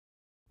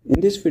In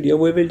this video,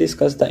 we will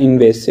discuss the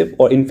invasive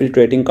or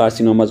infiltrating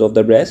carcinomas of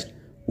the breast.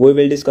 We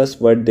will discuss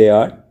what they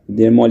are,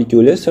 their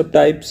molecular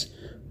subtypes,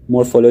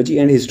 morphology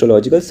and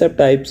histological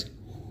subtypes.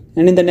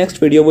 And in the next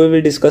video, we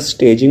will discuss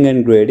staging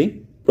and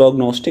grading,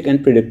 prognostic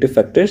and predictive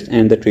factors,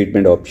 and the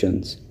treatment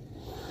options.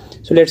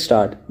 So let's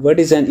start. What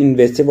is an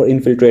invasive or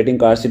infiltrating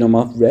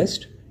carcinoma of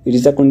breast? It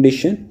is a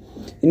condition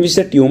in which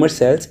the tumor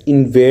cells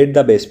invade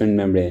the basement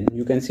membrane.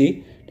 You can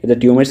see that the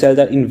tumor cells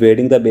are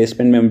invading the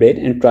basement membrane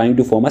and trying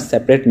to form a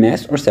separate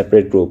mass or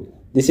separate group.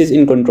 This is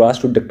in contrast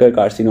to ductal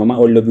carcinoma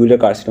or lobular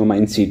carcinoma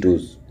in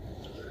situs.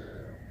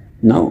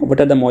 Now, what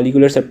are the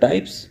molecular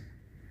subtypes?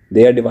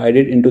 They are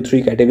divided into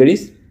three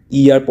categories: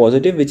 ER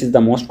positive, which is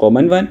the most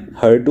common one,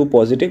 HER2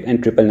 positive,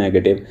 and triple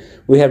negative.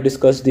 We have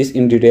discussed this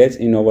in details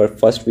in our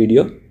first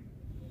video.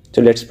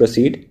 So let's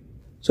proceed.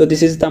 So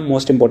this is the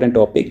most important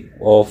topic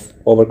of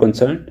our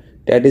concern,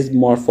 that is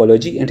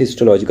morphology and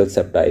histological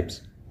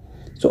subtypes.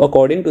 So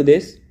according to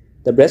this,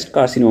 the breast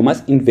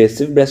carcinomas,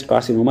 invasive breast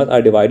carcinomas,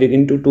 are divided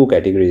into two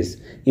categories: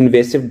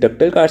 invasive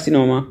ductal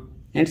carcinoma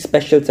and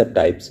special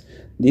subtypes.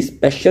 These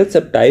special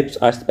subtypes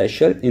are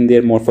special in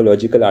their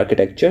morphological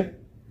architecture.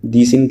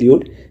 These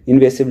include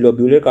invasive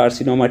lobular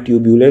carcinoma,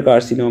 tubular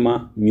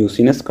carcinoma,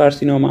 mucinous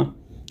carcinoma,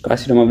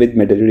 carcinoma with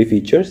medullary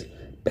features,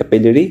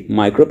 papillary,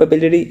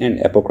 micropapillary, and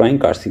apocrine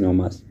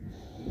carcinomas.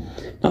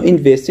 Now,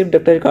 invasive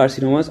ductal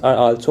carcinomas are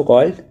also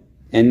called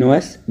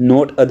NOS,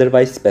 not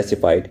otherwise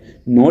specified.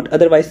 Not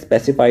otherwise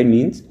specified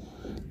means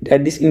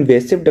that these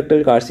invasive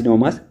ductal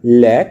carcinomas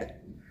lack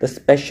the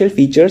special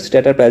features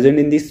that are present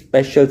in these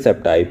special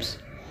subtypes.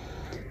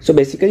 So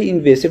basically,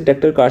 invasive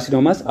ductal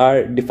carcinomas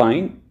are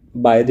defined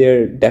by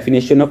their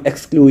definition of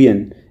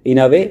exclusion in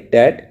a way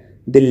that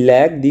they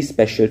lack these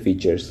special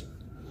features.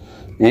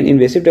 And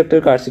invasive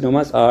ductal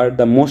carcinomas are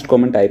the most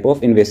common type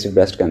of invasive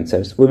breast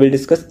cancers. We will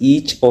discuss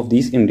each of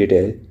these in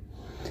detail.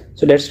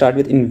 So let's start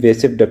with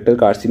invasive ductal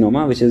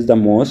carcinoma, which is the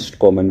most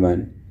common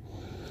one.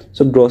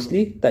 So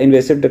grossly, the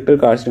invasive ductal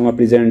carcinoma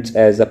presents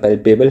as a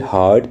palpable,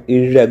 hard,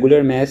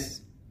 irregular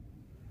mass.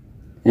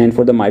 And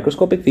for the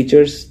microscopic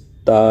features,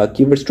 the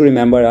keywords to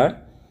remember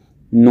are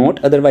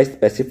not otherwise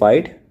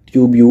specified,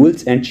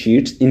 tubules and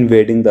sheets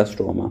invading the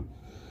stroma.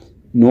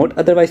 Not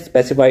otherwise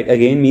specified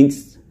again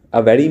means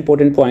a very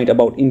important point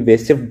about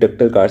invasive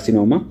ductal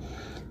carcinoma,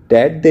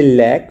 that they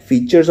lack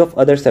features of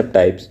other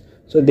subtypes.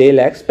 So they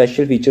lack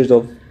special features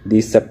of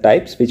these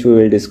subtypes, which we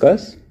will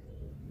discuss.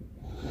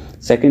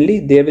 Secondly,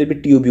 there will be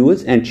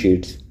tubules and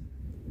sheets.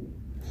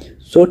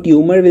 So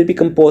tumor will be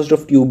composed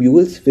of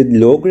tubules with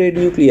low-grade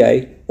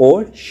nuclei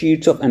or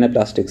sheets of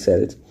anaplastic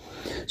cells.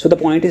 So the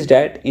point is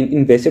that in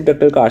invasive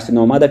ductal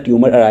carcinoma, the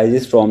tumor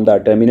arises from the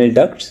terminal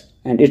ducts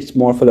and its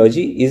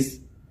morphology is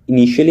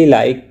initially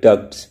like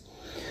ducts.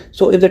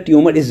 So if the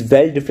tumor is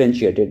well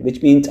differentiated,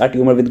 which means a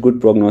tumor with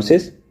good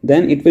prognosis,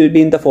 then it will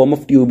be in the form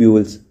of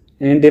tubules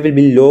and there will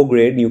be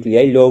low-grade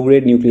nuclei.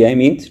 Low-grade nuclei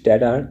means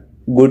that are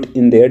good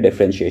in their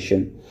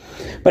differentiation.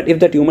 But if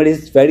the tumor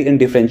is very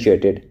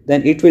undifferentiated,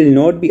 then it will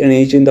not be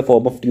arranged in the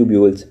form of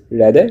tubules.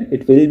 Rather,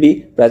 it will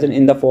be present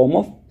in the form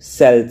of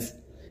cells,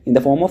 in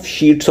the form of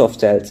sheets of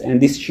cells,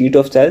 and this sheet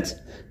of cells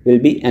will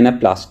be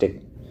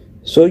anaplastic.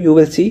 So you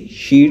will see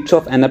sheets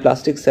of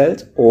anaplastic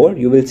cells, or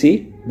you will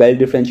see well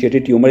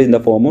differentiated tumor in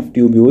the form of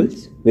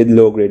tubules with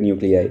low-grade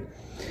nuclei.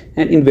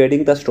 And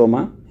invading the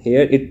stroma,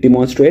 here it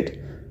demonstrates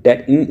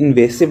that in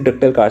invasive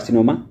ductal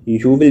carcinoma,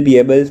 you will be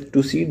able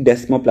to see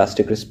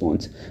desmoplastic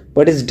response.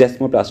 What is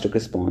desmoplastic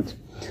response?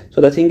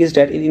 So the thing is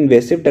that in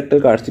invasive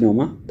ductal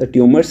carcinoma, the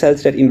tumor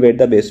cells that invade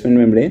the basement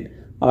membrane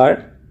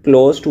are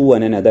close to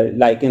one another,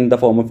 like in the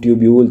form of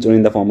tubules or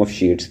in the form of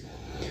sheets.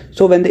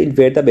 So when they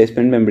invade the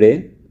basement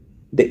membrane,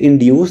 they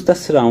induce the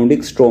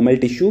surrounding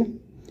stromal tissue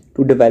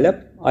to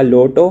develop a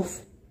lot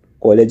of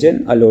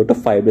collagen, a lot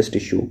of fibrous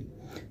tissue.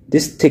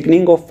 This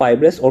thickening of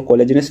fibrous or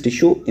collagenous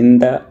tissue in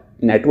the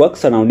network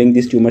surrounding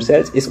these tumor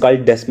cells is called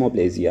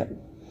desmoplasia.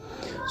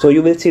 So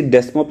you will see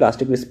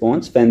desmoplastic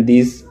response when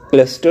these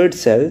clustered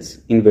cells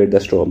invade the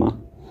stroma.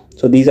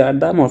 So these are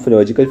the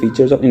morphological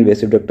features of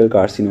invasive ductal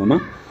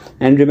carcinoma.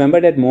 And remember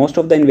that most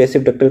of the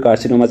invasive ductal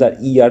carcinomas are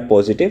ER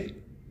positive.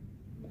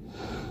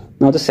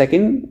 Now the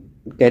second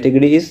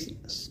category is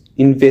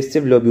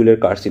invasive lobular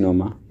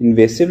carcinoma.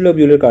 Invasive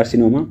lobular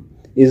carcinoma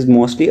is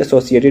mostly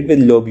associated with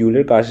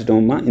lobular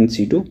carcinoma in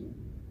situ,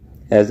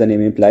 as the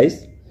name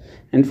implies.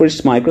 And for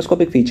its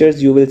microscopic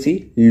features, you will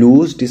see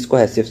loose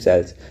discohesive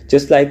cells.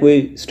 Just like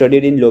we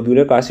studied in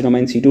lobular carcinoma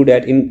in situ,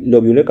 that in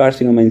lobular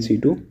carcinoma in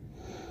situ,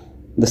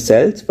 the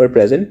cells were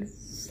present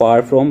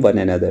far from one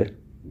another.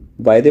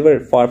 Why they were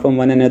far from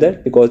one another?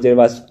 Because there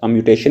was a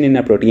mutation in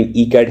a protein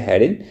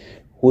ecadherin,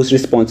 whose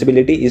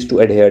responsibility is to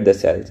adhere the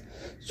cells.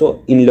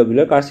 So in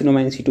lobular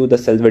carcinoma in situ, the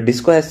cells were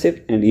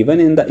discohesive, and even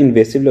in the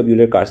invasive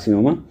lobular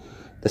carcinoma,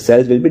 the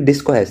cells will be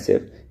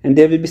discohesive, and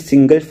there will be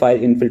single file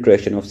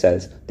infiltration of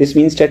cells. This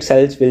means that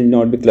cells will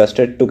not be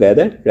clustered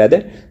together,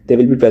 rather they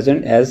will be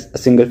present as a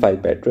single file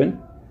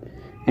pattern.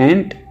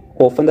 And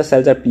often the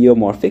cells are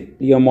pleomorphic.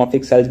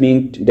 Pleomorphic cells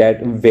mean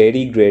that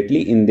vary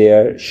greatly in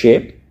their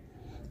shape,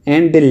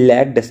 and they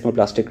lack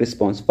desmoplastic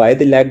response. Why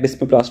they lack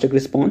desmoplastic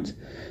response?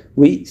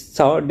 We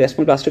saw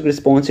desmoplastic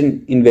response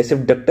in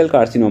invasive ductal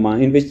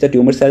carcinoma, in which the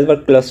tumor cells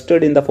were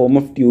clustered in the form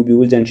of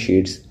tubules and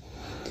sheets.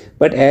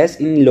 But as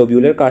in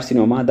lobular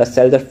carcinoma, the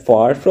cells are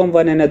far from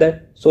one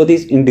another, so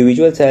these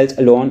individual cells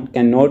alone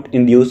cannot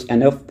induce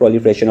enough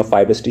proliferation of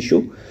fibrous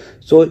tissue,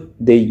 so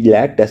they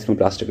lack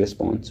desmoplastic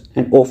response.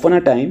 And often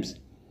at times,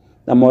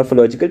 the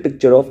morphological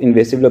picture of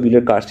invasive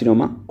globular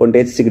carcinoma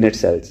contains signet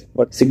cells.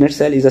 What signet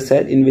cell is a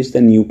cell in which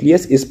the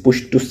nucleus is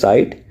pushed to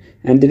side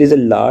and there is a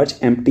large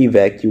empty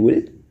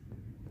vacuole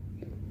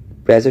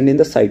present in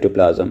the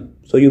cytoplasm.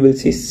 So you will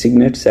see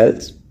signet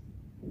cells.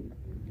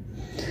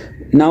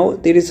 Now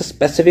there is a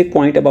specific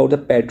point about the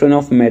pattern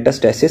of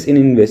metastasis in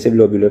invasive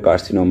globular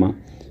carcinoma.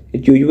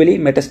 It usually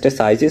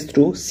metastasizes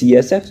through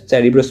CSF,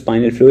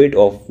 cerebrospinal fluid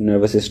of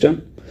nervous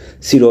system,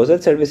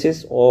 serosal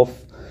surfaces of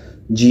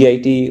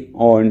GIT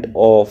and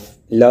of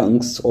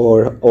lungs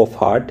or of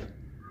heart,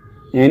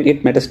 and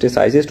it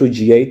metastasizes to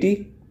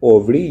GIT,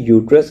 ovary,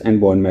 uterus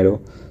and bone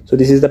marrow. So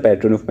this is the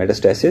pattern of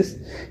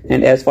metastasis.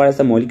 And as far as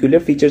the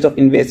molecular features of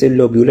invasive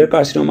globular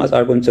carcinomas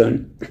are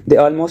concerned, they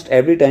almost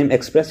every time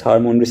express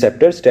hormone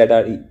receptors that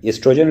are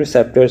estrogen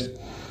receptors,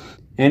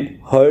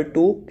 and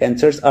HER2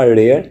 cancers are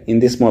rare in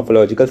this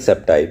morphological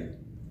subtype.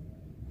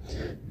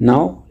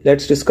 Now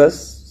let's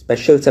discuss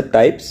special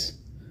subtypes,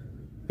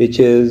 which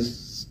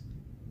is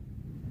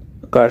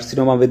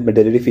carcinoma with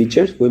medullary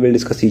features. We will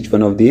discuss each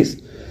one of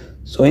these.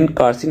 So in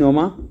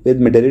carcinoma with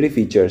medullary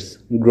features,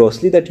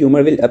 grossly the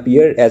tumor will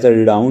appear as a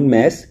round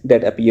mass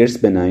that appears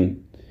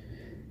benign.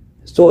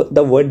 So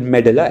the word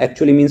medulla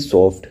actually means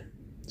soft.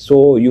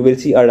 So you will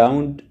see a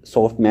round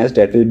soft mass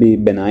that will be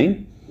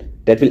benign,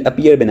 that will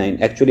appear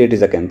benign. Actually it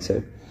is a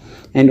cancer.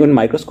 And on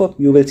microscope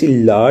you will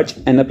see large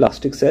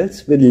anaplastic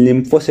cells with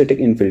lymphocytic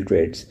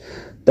infiltrates.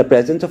 The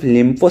presence of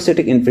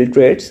lymphocytic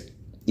infiltrates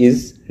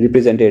is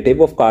representative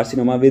of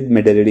carcinoma with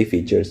medullary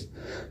features.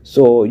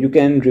 So you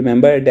can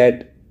remember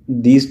that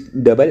these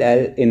double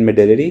L in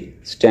medullary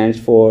stands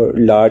for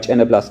large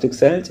anaplastic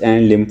cells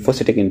and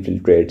lymphocytic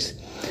infiltrates.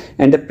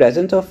 And the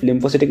presence of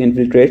lymphocytic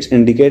infiltrates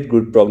indicate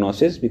good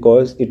prognosis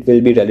because it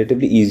will be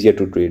relatively easier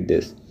to treat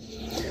this.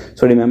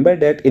 So remember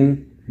that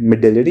in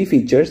medullary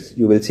features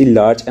you will see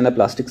large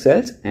anaplastic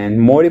cells and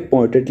more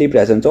importantly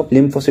presence of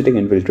lymphocytic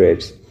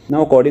infiltrates.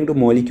 Now according to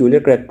molecular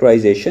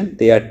characterization,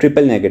 they are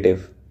triple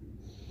negative.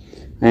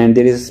 And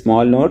there is a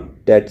small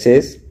note that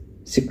says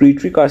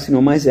secretory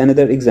carcinoma is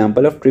another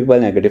example of triple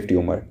negative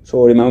tumor.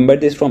 So remember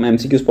this from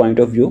MCQ's point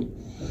of view,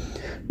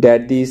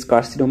 that these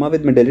carcinoma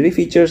with medullary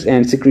features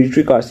and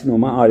secretory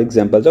carcinoma are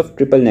examples of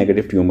triple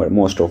negative tumor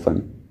most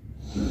often.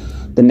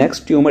 The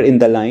next tumor in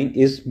the line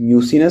is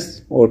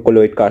mucinous or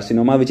colloid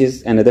carcinoma, which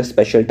is another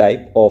special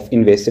type of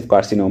invasive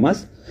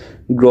carcinomas.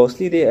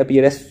 Grossly they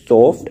appear as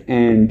soft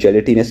and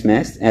gelatinous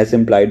mass as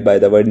implied by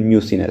the word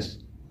mucinous.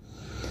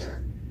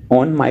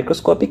 On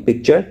microscopic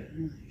picture,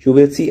 you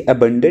will see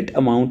abundant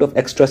amount of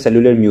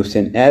extracellular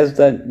mucin. As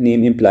the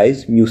name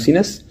implies,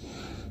 mucinous,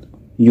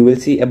 you will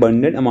see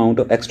abundant amount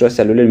of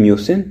extracellular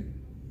mucin.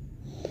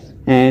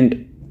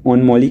 And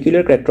on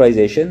molecular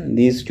characterization,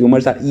 these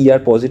tumors are ER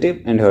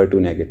positive and HER2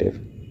 negative.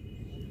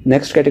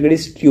 Next category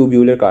is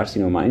tubular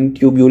carcinoma. In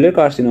tubular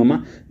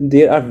carcinoma,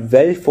 there are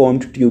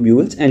well-formed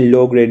tubules and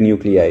low-grade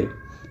nuclei.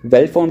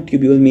 Well-formed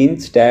tubule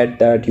means that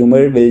the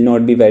tumor will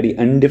not be very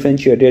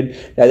undifferentiated,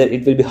 rather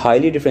it will be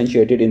highly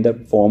differentiated in the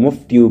form of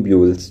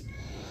tubules.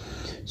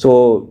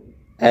 So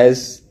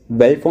as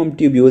well-formed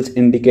tubules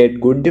indicate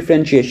good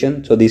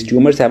differentiation, so these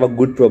tumors have a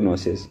good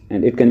prognosis,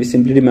 and it can be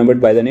simply remembered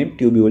by the name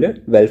tubular,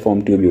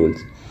 well-formed tubules.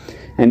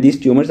 And these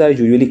tumors are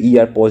usually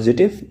ER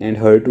positive and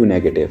HER2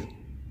 negative.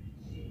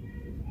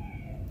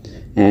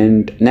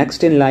 And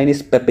next in line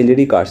is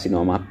papillary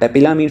carcinoma.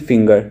 Papilla means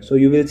finger. So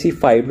you will see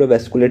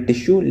fibrovascular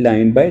tissue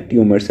lined by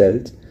tumor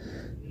cells.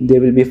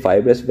 There will be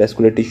fibrous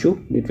vascular tissue.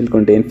 It will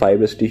contain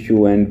fibrous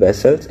tissue and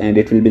vessels, and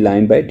it will be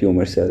lined by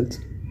tumor cells.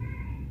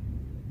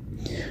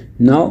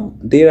 Now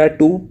there are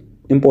two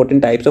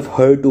important types of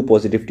HER2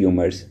 positive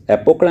tumors,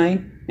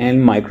 apocrine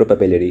and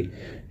micropapillary.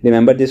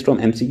 Remember this from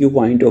MCQ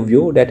point of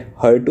view, that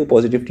HER2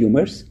 positive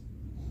tumors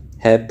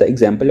have the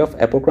example of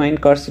apocrine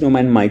carcinoma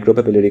and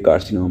micropapillary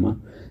carcinoma.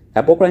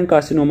 Apocrine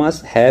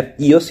carcinomas have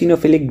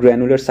eosinophilic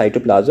granular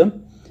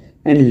cytoplasm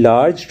and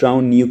large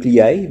round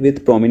nuclei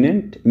with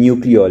prominent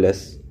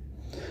nucleolus.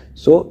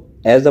 So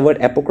as the word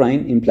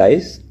apocrine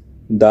implies,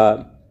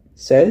 the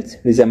cells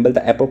resemble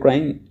the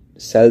apocrine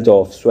cells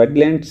of sweat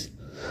glands.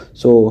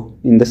 So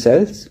in the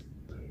cells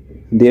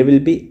there will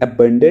be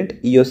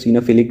abundant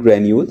eosinophilic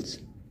granules.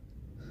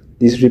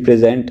 These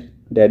represent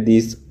that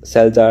these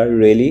cells are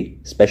really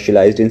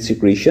specialized in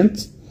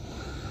secretions,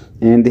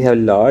 and they have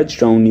large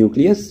round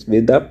nucleus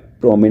with a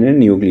prominent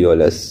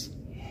nucleolus.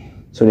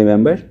 So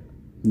remember,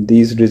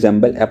 these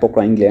resemble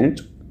apocrine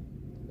glands.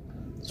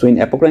 So in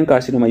apocrine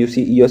carcinoma you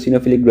see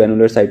eosinophilic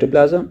granular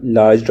cytoplasm,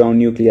 large round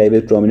nuclei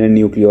with prominent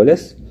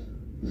nucleolus.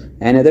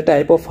 Another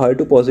type of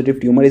HER2 positive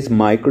tumor is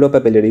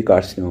micropapillary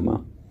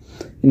carcinoma.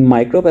 In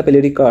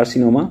micropapillary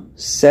carcinoma,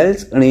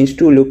 cells arranged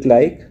to look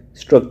like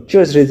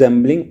structures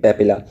resembling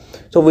papilla.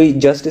 So we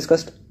just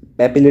discussed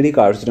papillary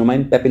carcinoma.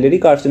 In papillary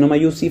carcinoma,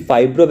 you see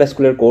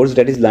fibrovascular cores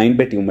that is lined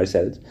by tumor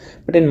cells.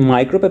 But in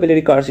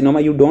micropapillary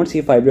carcinoma, you don't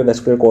see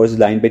fibrovascular cores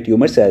lined by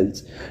tumor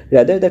cells.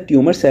 Rather, the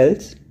tumor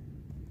cells,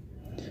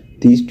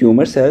 these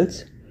tumor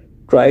cells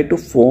try to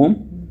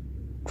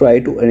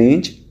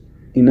arrange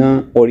in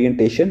a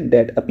orientation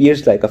that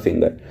appears like a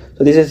finger.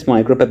 So this is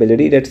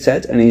micropapillary, that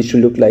cells arranged to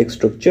look like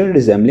structure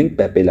resembling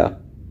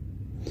papilla.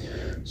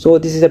 So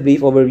this is a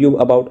brief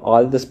overview about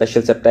all the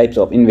special subtypes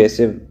of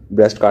invasive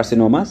breast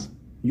carcinomas.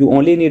 You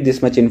only need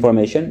this much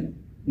information.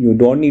 You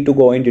don't need to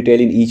go in detail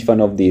in each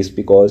one of these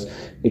because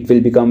it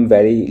will become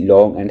very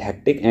long and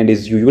hectic and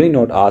is usually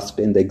not asked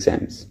in the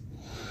exams.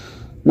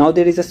 Now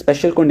there is a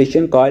special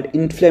condition called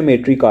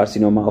inflammatory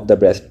carcinoma of the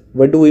breast.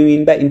 What do we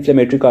mean by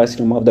inflammatory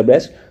carcinoma of the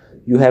breast?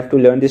 You have to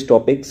learn this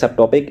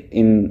subtopic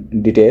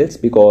in details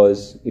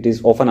because it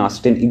is often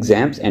asked in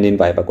exams and in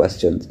Viva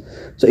questions.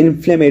 So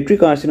inflammatory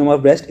carcinoma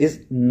of breast is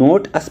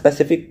not a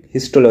specific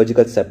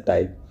histological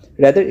subtype.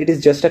 Rather, it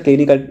is just a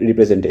clinical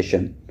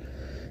representation.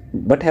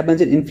 What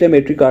happens in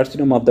inflammatory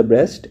carcinoma of the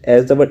breast,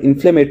 as the word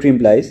inflammatory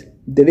implies,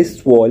 there is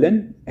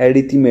swollen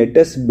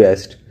erythematous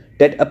breast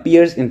that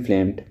appears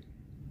inflamed.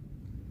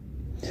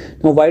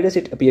 Now, why does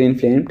it appear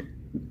inflamed?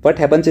 What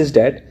happens is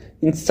that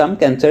in some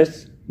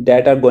cancers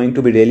that are going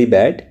to be really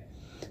bad,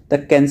 the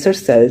cancer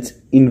cells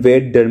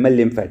invade dermal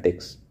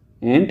lymphatics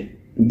and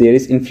there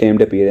is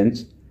inflamed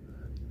appearance.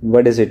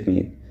 What does it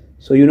mean?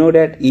 So you know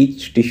that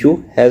each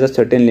tissue has a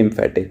certain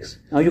lymphatics.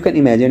 Now you can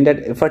imagine that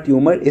if a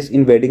tumor is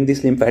invading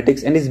these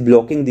lymphatics and is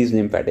blocking these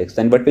lymphatics,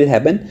 then what will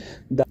happen?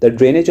 The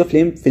drainage of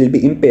lymph will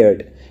be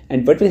impaired.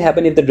 And what will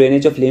happen if the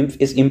drainage of lymph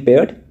is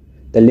impaired?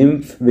 The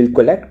lymph will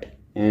collect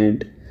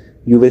and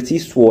you will see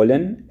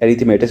swollen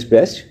erythematous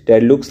breast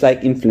that looks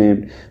like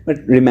inflamed. But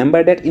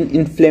remember that in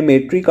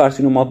inflammatory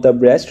carcinoma of the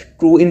breast,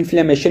 true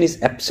inflammation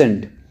is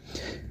absent.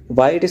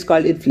 Why it is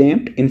called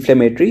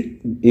inflammatory?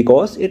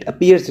 Because it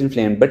appears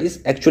inflamed but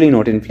is actually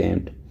not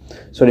inflamed.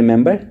 So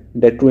remember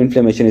that true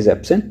inflammation is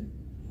absent.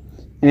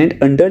 And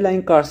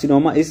underlying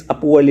carcinoma is a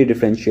poorly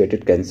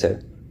differentiated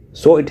cancer.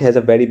 So it has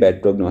a very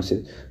bad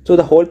prognosis. So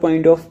the whole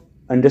point of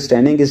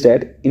understanding is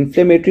that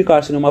inflammatory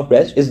carcinoma of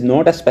breast is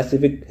not a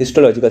specific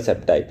histological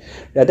subtype.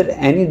 Rather,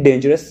 any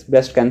dangerous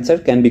breast cancer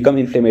can become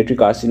inflammatory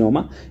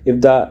carcinoma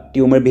if the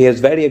tumor behaves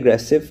very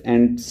aggressive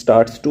and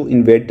starts to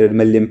invade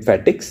dermal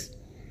lymphatics.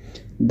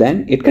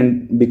 Then it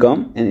can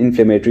become an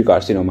inflammatory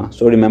carcinoma.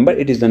 So remember,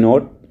 it is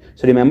not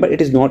a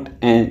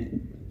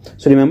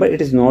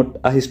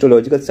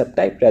histological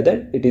subtype.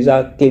 Rather, it is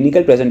a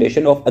clinical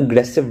presentation of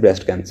aggressive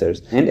breast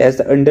cancers. And as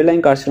the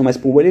underlying carcinoma is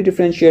poorly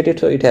differentiated,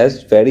 so it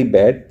has very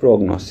bad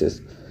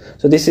prognosis.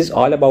 So this is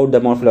all about the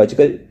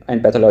morphological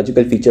and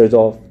pathological features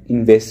of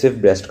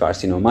invasive breast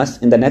carcinomas.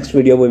 In the next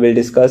video, we will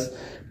discuss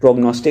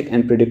prognostic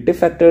and predictive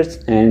factors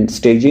and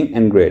staging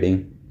and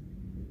grading.